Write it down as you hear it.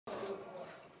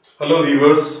Hello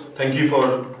viewers, thank you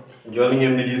for joining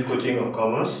MDD's coaching of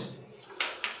commerce.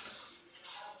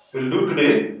 We'll do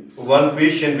today one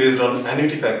question based on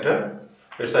annuity factor.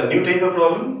 It's a new type of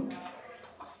problem.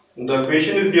 The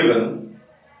question is given: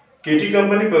 KT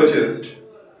company purchased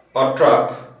a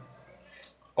truck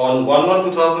on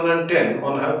 1/1/2010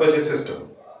 on hire purchase system.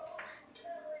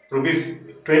 Rupees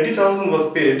 20,000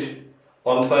 was paid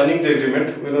on signing the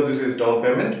agreement. We know this is down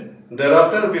payment.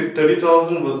 Thereafter, rupees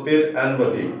 30,000 was paid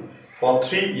annually for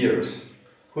 3 years,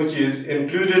 which is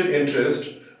included interest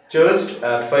charged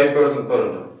at 5% per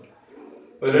annum.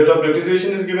 The rate of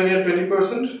depreciation is given here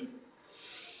 20%.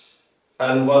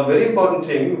 And one very important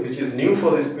thing which is new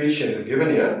for this question is given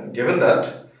here, given that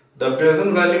the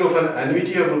present value of an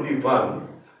annuity of ₹1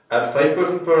 at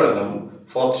 5% per annum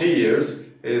for 3 years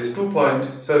is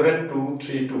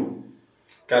 2.7232.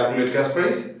 Calculate cash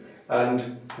price and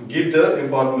give the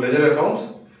important ledger accounts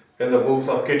in the books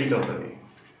of KT company.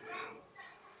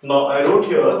 Now I wrote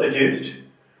here the gist.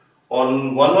 On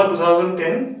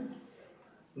 1/1/2010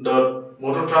 the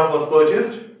motor truck was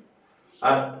purchased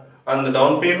and the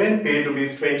down payment paid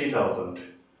rupees 20,000.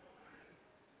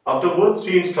 Afterwards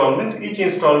 3 installments, each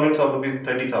installment of rupees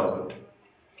 30,000.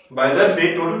 By that way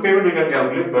total payment you can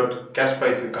calculate, but cash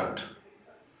price you can't.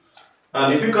 And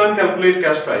if you can't calculate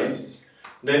cash price,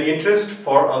 then interest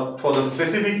for the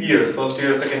specific years, first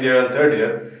year, second year and third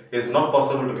year, is not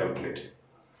possible to calculate.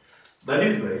 That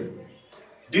is why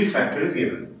this factor is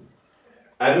given.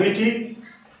 Annuity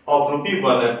of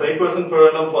 ₹1 at 5% per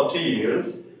annum for 3 years,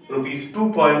 rupees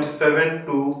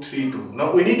 2.7232. Now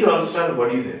we need to understand what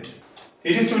is it.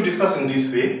 It is to be discussed in this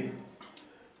way.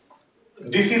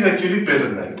 This is actually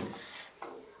present value.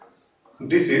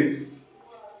 This is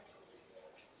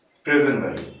present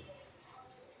value.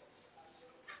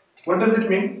 What does it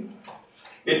mean?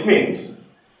 It means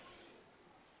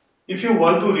if you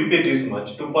want to repay this much,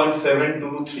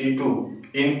 2.7232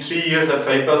 in 3 years at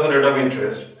 5% rate of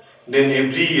interest, then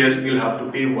every year you will have to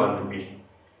pay ₹1.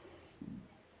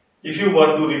 If you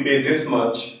want to repay this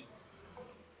much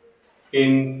in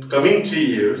coming 3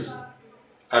 years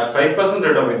at 5%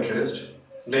 rate of interest,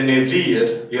 then every year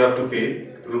you have to pay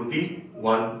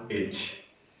 ₹1 each.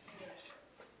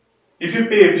 If you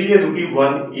pay every year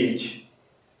 ₹1 each,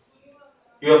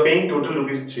 you are paying total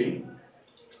 ₹3.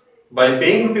 By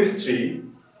paying ₹3,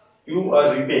 you are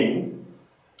repaying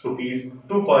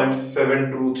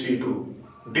 ₹2.7232.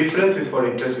 Difference is for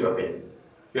interest you are paying.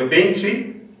 You are paying 3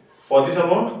 for this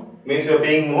amount, means you are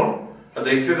paying more, and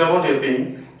the excess amount you are paying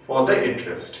for the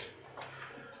interest.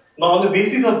 Now on the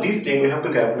basis of this thing, we have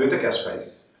to calculate the cash price.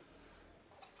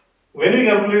 When we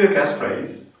calculate the cash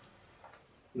price,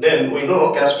 then we know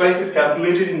cash price is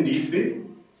calculated in this way.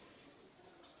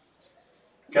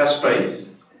 Cash price,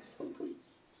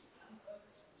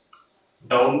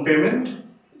 down payment,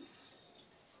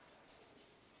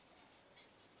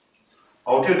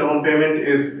 outer down payment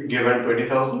is given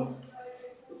 20,000,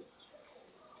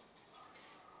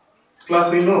 plus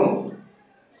we know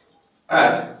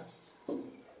add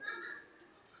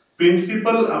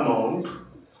principal amount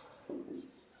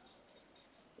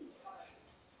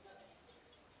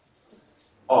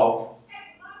of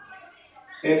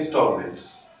installments.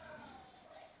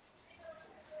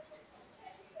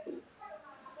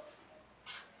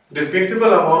 This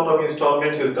principal amount of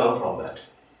installments will come from that.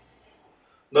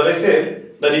 Now I said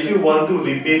that if you want to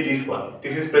repay this one,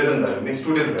 this is present value, means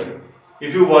today's value.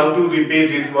 If you want to repay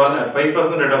this one at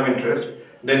 5% rate of interest,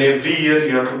 then every year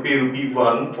you have to pay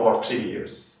 ₹1 for 3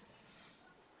 years.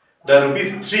 The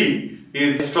 ₹3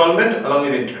 is installment along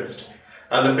with interest,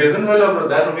 and the present value of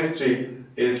that ₹3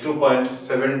 is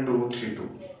 2.7232.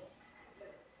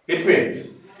 It means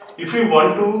if we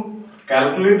want to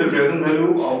calculate the present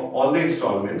value of all the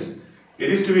installments, it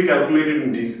is to be calculated in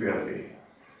this way only.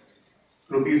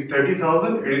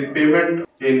 ₹30,000, it is payment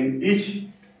in each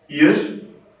year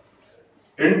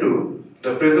into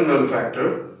the present value factor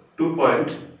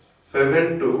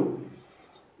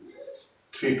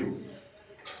 2.7232,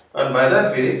 and by that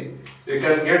way you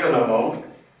can get an amount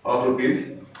of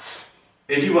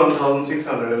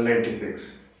 ₹81,696.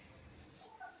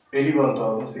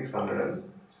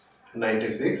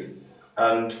 81,696,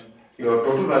 and your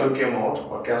total value came out,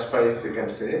 or cash price, you can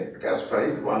say cash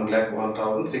price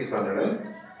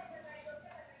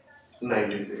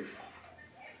 1,01,696.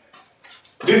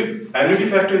 This annuity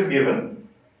factor is given,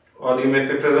 or you may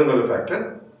say present value factor.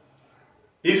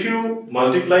 If you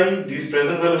multiply this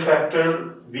present value factor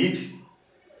with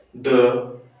the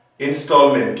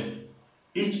installment,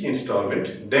 each installment,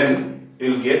 then you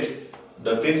will get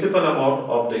the principal amount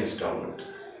of the installment.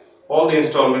 All the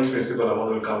installments principal amount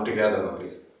will come together only.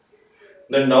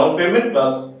 Then down payment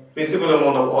plus principal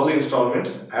amount of all the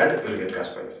installments, add, you will get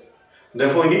cash price.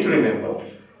 Therefore, you need to remember,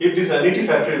 if this annuity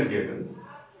factor is given,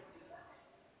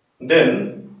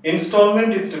 then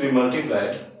installment is to be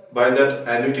multiplied by that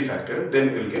annuity factor,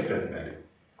 then you will get present value.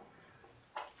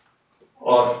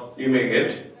 Or you may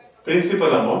get principal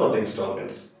amount of the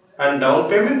installments. And down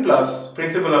payment plus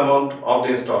principal amount of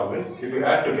the installments, if you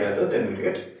add together, then you will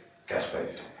get cash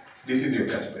price. This is your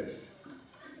cash price.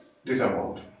 This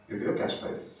amount is your cash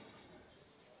price.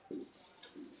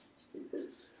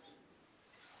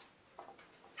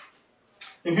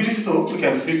 If it is so, we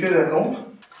can prepare the account,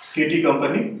 KT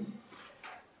company.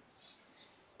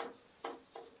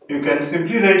 You can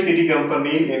simply write KT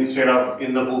company instead of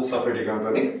in the books of KT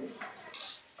company.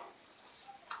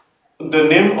 The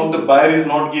name of the buyer is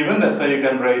not given, that's why you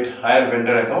can write hire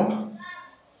vendor account.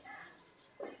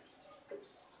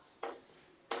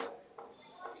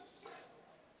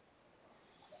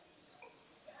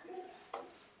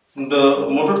 The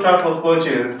motor truck was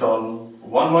purchased on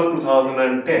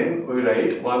 1/1/2010. We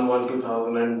write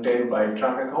 1/1/2010 by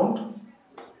truck account.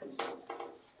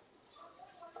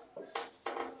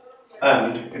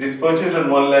 And it is purchased at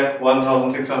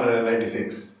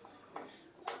 1,01,696.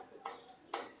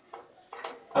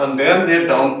 And then their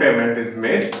down payment is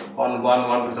made on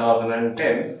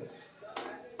 1/1/2010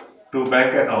 to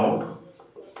bank account.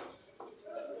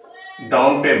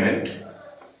 Down payment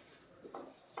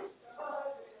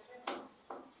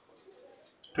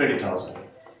 20,000.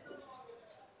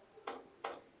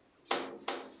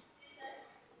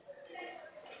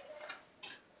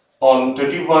 On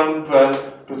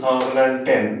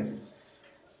 31/12/2010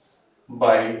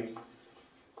 by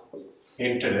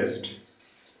interest.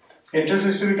 Interest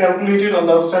is to be calculated on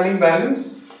the outstanding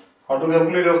balance. How to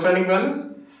calculate outstanding balance?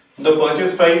 The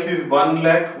purchase price is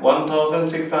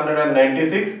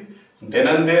 1,01,696. Then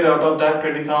and there, out of that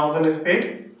 20,000 is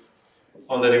paid.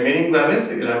 On the remaining balance,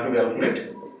 you will have to calculate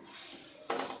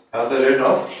at the rate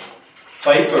of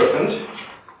 5%,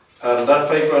 and that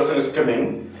 5% is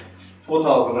coming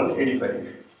 4,085.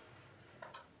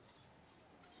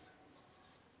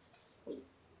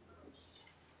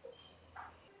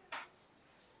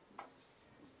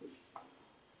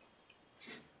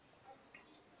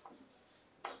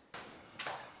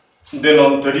 Then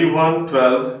on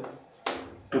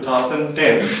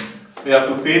 31/12/2010, we have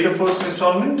to pay the first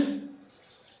installment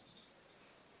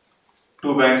to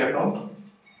bank account.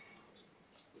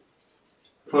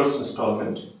 First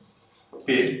installment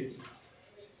paid.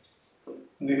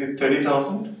 This is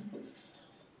 30,000,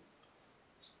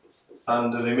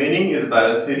 and the remaining is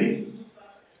balance CD.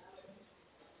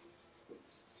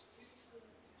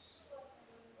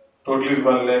 Total is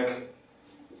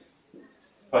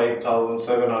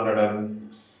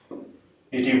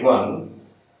 1,05,781.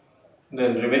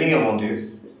 Then remaining amount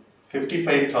is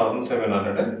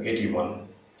 55,781.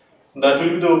 That will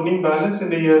be the opening balance in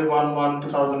the year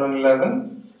 1/1/2011.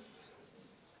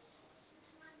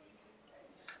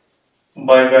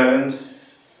 By balance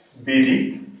BD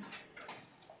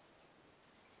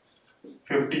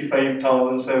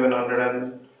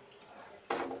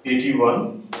 55,781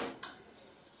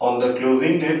 on the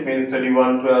closing date, means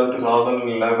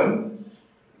 31/12/2011.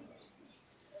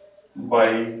 By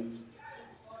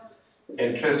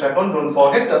interest account, don't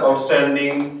forget the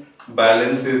outstanding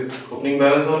balance is opening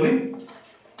balance only.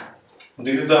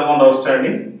 This is the amount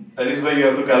outstanding, that is why you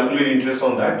have to calculate interest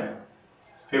on that.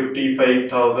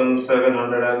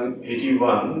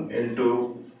 55,781 into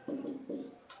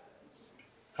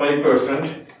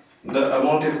 5%, the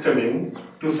amount is coming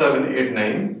to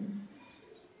 789.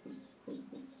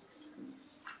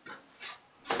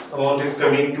 Amount is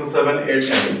coming to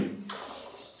 789.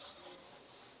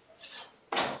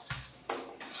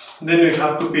 Then we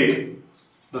have to pay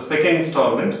the second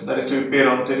installment, that is to be paid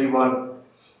on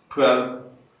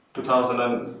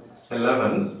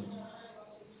 31/12/2011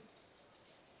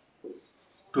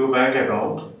 to bank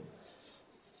account.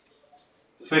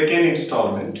 Second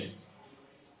installment.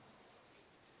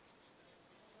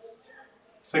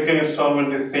 Second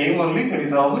installment is same only,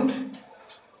 30,000.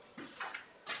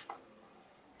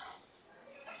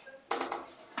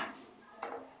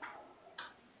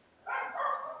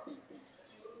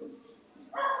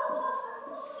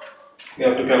 You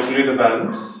have to calculate the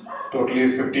balance. Total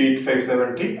is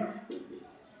 58,570.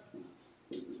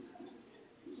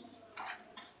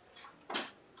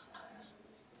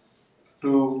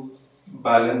 To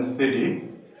balance CD.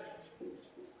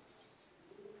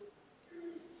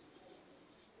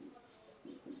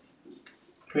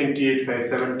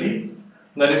 $28,570.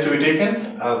 That is to be taken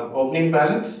as opening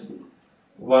balance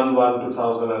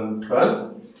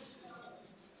 1/1/2012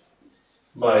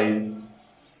 by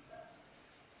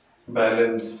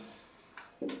balance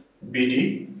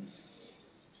BD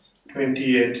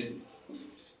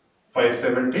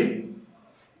 28,570,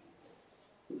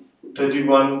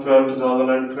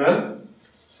 31/12/2012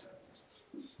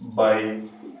 by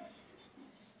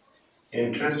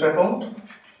interest account.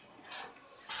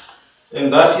 In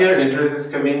that year, interest is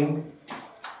coming.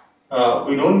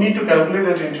 We don't need to calculate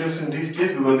that interest in this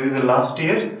case because this is the last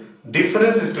year.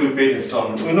 Difference is to be paid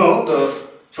installment. We know the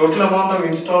total amount of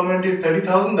installment is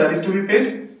 30,000, that is to be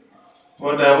paid,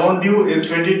 but the amount due is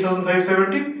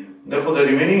 28,570. Therefore, the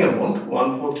remaining amount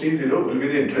 1430 will be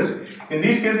the interest. In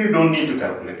this case, you don't need to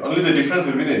calculate. Only the difference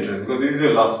will be the interest because this is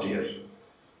the last year.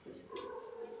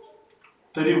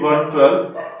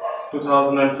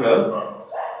 31/12/2012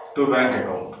 to bank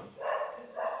account.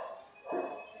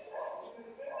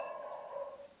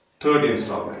 Third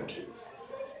installment.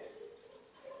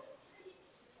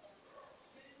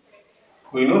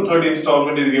 We know third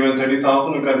installment is given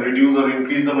 30,000. You can reduce or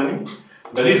increase the money.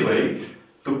 That is why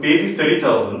to pay this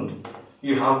 30,000,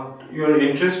 your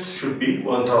interest should be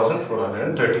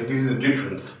 1,430. This is the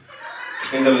difference.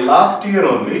 In the last year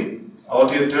only,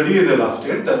 out year 30 is the last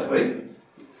year. That's why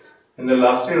in the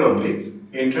last year only,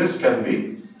 interest can be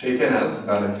taken as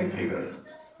balancing figure.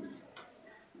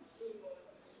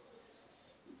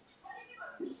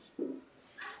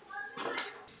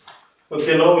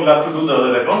 Okay, now we'll have to do the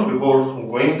other account. Before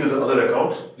going to the other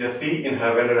accounts, just see in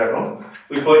Havender account,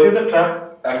 we purchased the truck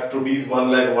at rupees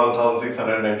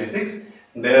 1,01,696.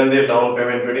 Then and there down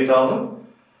payment 20,000.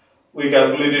 We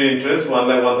calculated interest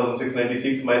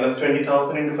 1,01,696 minus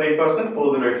 20,000 into 5%,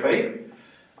 4,085.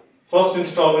 First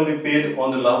installment we paid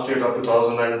on the last date of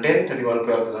 2010,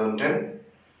 31/12/2010,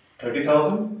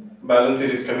 30,000. Balance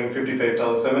sheet is coming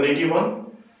 55,781.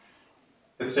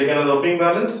 It's taken as opening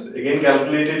balance. Again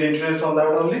calculated interest on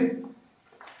that only.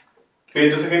 Paid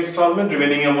the second installment.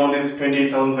 Remaining amount is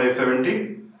 28,570.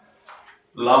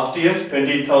 Last year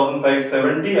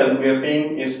 28,570 and we are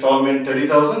paying installment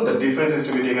 30,000. The difference is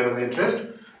to be taken as interest.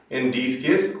 In this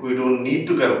case, we don't need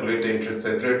to calculate the interest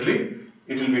separately.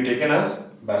 It will be taken as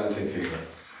balancing figure.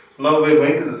 Now we are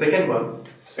going to the second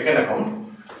account,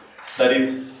 that is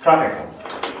truck account.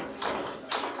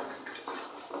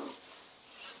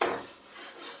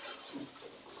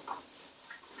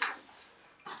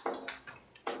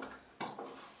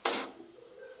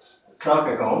 Truck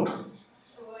account.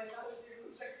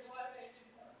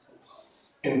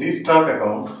 In this truck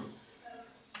account,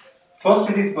 first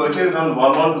it is purchased on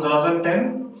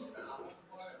 1/1/2010.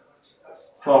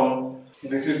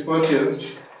 This is purchased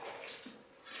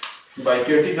by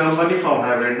KT company from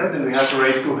Havender. Then we have to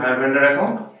write to Havender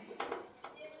account.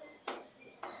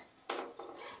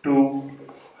 To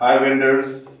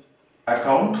Havender's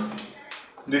account.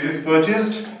 This is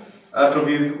purchased at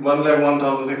rupees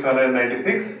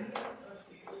 1,01,696.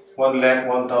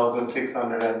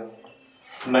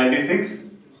 1,01,696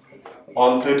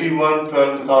 on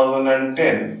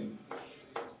 31/12/2010.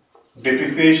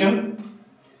 Depreciation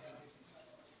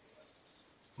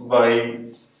by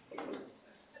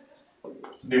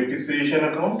depreciation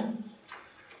account.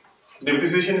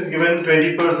 Depreciation is given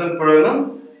 20% per annum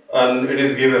and it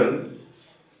is given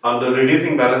under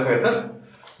reducing balance method.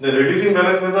 The reducing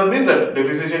balance method means that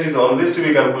depreciation is always to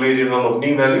be calculated on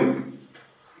opening value.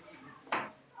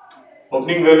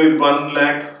 Opening value is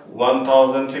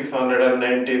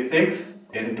 1,01,696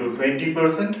 into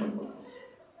 20%,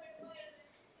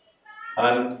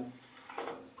 and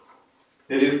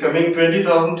it is coming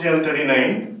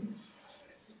 20,339.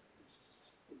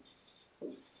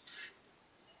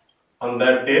 On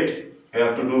that date, you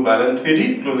have to do balance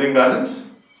CD, closing balance,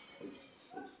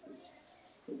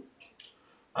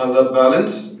 and the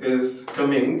balance is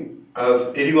coming as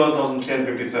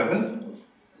 81,357.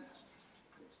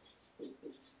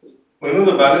 We know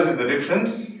the balance is the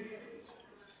difference.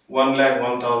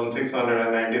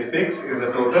 1,01,696 is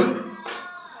the total.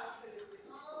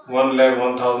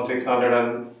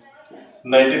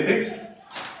 1,01,696.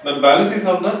 The balance is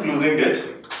on the closing date.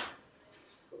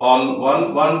 On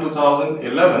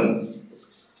 1/1/2011,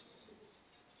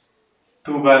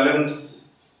 to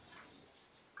balance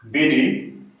BD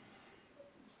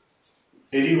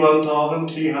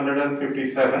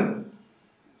 81,357.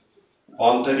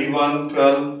 On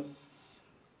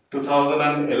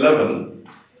 31/12/2011,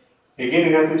 again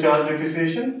you have to charge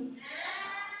depreciation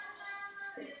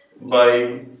by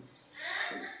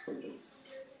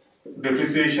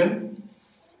depreciation.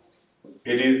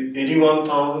 It is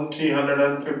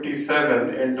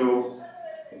 81,357 into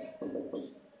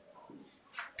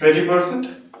 20%,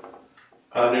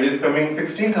 and it is coming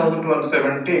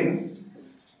 16,217,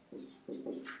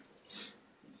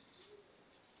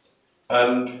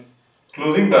 and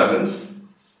closing balance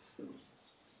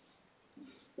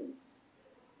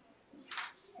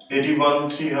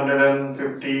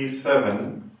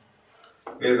 81,357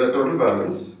 is the total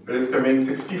balance. It is coming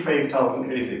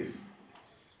 65,086.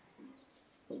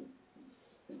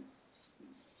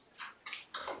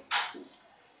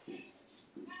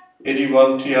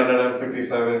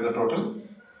 81,357 is the total,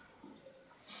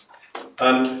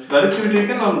 and that is to be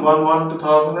taken on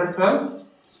 1/1/2012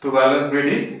 to balance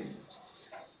BD.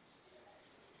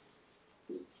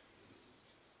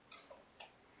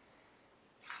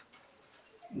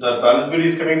 That balance BD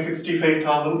is coming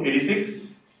 65,086.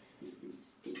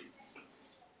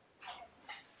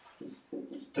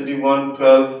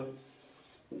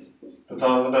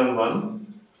 31/12/2001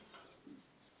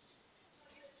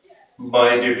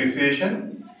 by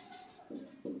depreciation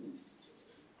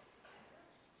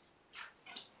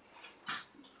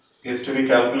is to be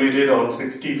calculated on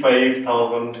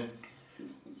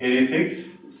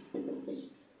 65,086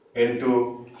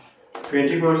 into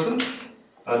 20%,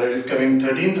 and it is coming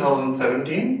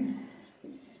 13,017.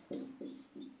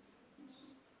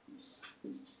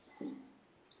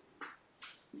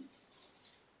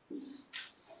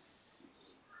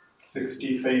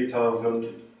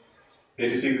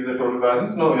 65,086 is the total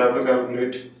balance. Now we have to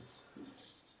calculate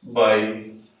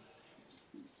by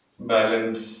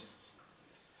balance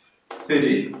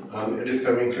city, and it is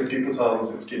coming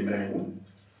 52,069.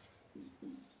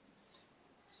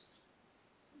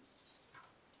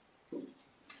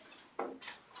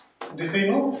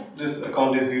 This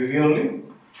account is easy only.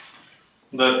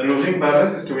 The closing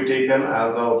balance is to be taken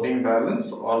as the opening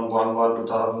balance on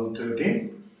 1/1/2013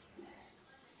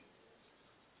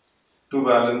 to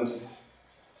balance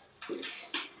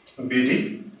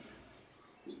BD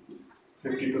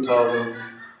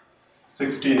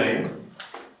 52,069.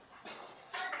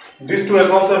 These two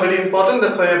accounts are very important,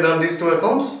 that's why I have done these two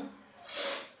accounts.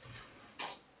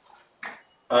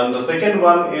 And the second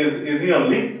one is easy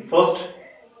only. First,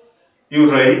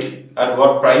 you write at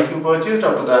what price you purchased.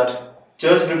 After that,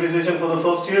 charge depreciation for the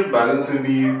first year. Balance will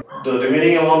be, the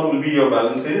remaining amount will be your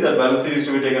balance sheet. That balance sheet is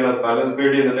to be taken as balance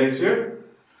BD in the next year.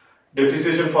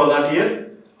 Depreciation for that year.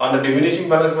 On the diminishing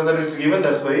balance method it's given,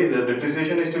 that's why the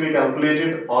depreciation is to be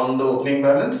calculated on the opening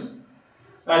balance,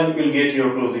 and you will get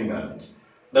your closing balance.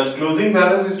 That closing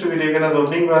balance is to be taken as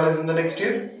opening balance in the next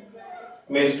year,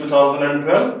 means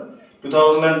 2012.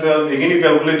 2012, again you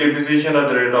calculate depreciation at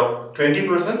the rate of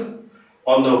 20%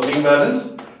 on the opening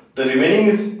balance. The remaining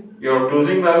is your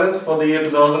closing balance for the year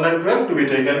 2012 to be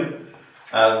taken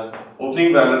as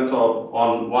opening balance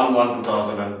on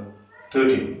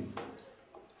 1/1/2013.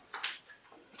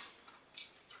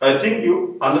 I think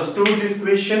you understood this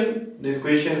question. This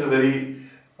question is a very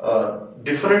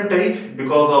different type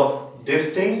because of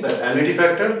this thing, the annuity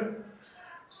factor.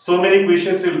 So many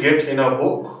questions you'll get in a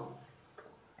book.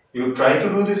 You try to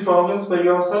do these problems by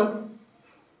yourself.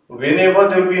 Whenever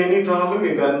there will be any problem,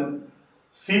 you can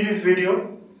see this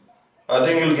video. I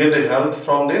think you'll get the help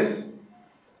from this.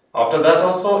 After that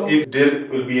also, if there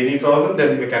will be any problem,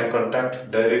 then you can contact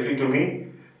directly to me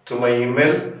through my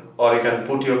email, or you can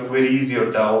put your queries,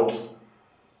 your doubts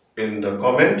in the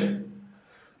comment,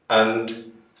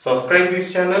 and subscribe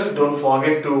this channel. Don't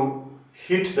forget to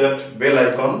hit that bell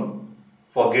icon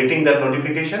for getting that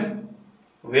notification.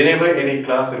 Whenever any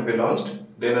class will be launched,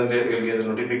 then and there you'll get the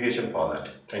notification for that.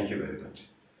 Thank you very much.